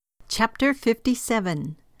Chapter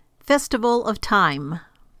 57, Festival of Time.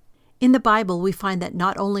 In the Bible, we find that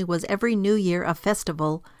not only was every new year a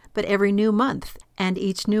festival, but every new month, and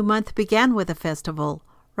each new month began with a festival.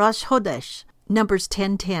 Rosh Chodesh, Numbers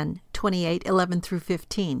 10:10,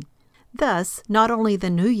 28:11-15. Thus, not only the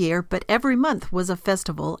new year, but every month was a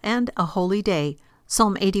festival and a holy day.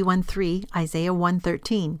 Psalm 81:3, Isaiah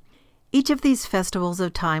 1:13. Each of these festivals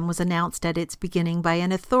of time was announced at its beginning by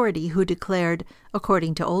an authority who declared,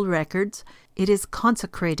 according to old records, "It is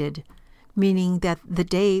consecrated," meaning that the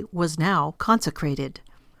day was now consecrated.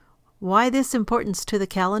 Why this importance to the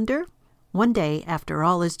calendar? One day, after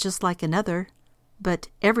all, is just like another. But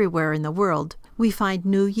everywhere in the world, we find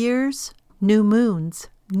new years, new moons,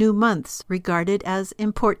 new months regarded as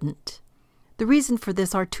important. The reason for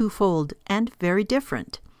this are twofold and very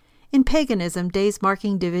different. In paganism, days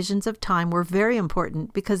marking divisions of time were very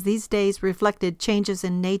important because these days reflected changes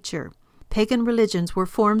in nature. Pagan religions were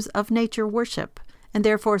forms of nature worship, and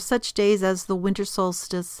therefore such days as the winter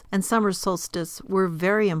solstice and summer solstice were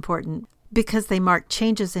very important because they marked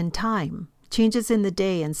changes in time, changes in the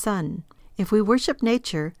day and sun. If we worship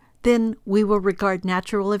nature, then we will regard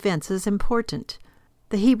natural events as important.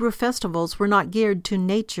 The Hebrew festivals were not geared to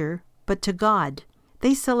nature, but to God.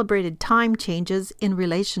 They celebrated time changes in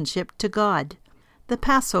relationship to God. The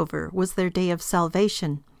Passover was their day of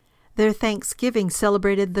salvation. Their Thanksgiving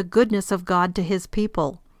celebrated the goodness of God to His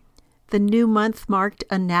people. The new month marked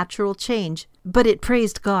a natural change, but it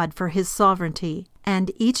praised God for His sovereignty, and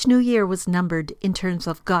each new year was numbered in terms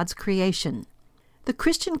of God's creation. The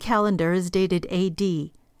Christian calendar is dated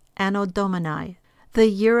AD, Anno Domini, the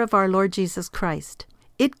year of our Lord Jesus Christ.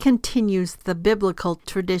 It continues the biblical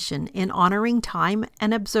tradition in honoring time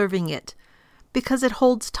and observing it, because it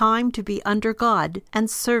holds time to be under God and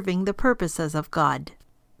serving the purposes of God.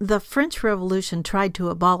 The French Revolution tried to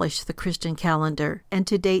abolish the Christian calendar and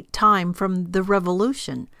to date time from the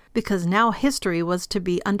Revolution, because now history was to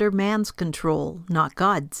be under man's control, not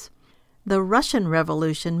God's. The Russian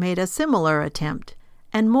Revolution made a similar attempt,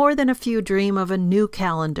 and more than a few dream of a new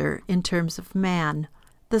calendar in terms of man.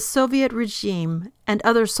 The Soviet regime and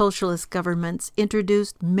other socialist governments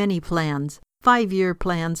introduced many plans, 5-year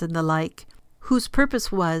plans and the like, whose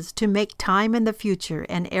purpose was to make time in the future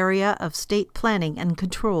an area of state planning and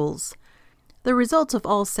controls. The results of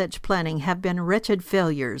all such planning have been wretched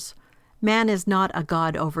failures. Man is not a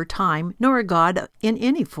god over time, nor a god in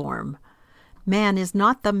any form. Man is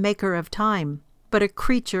not the maker of time, but a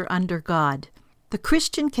creature under God. The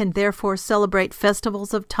Christian can therefore celebrate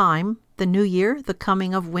festivals of time, the new year, the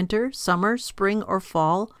coming of winter, summer, spring, or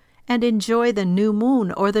fall, and enjoy the new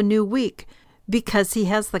moon or the new week, because he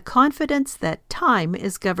has the confidence that time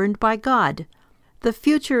is governed by God. The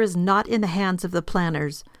future is not in the hands of the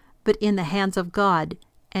planners, but in the hands of God,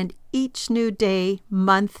 and each new day,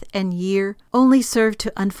 month, and year only serve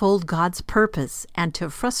to unfold God's purpose and to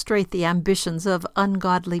frustrate the ambitions of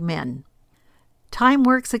ungodly men. Time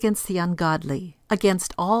works against the ungodly,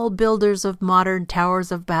 against all builders of modern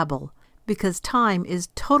towers of Babel, because time is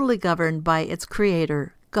totally governed by its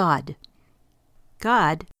creator, God.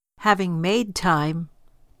 God, having made time,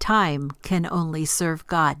 time can only serve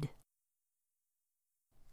God.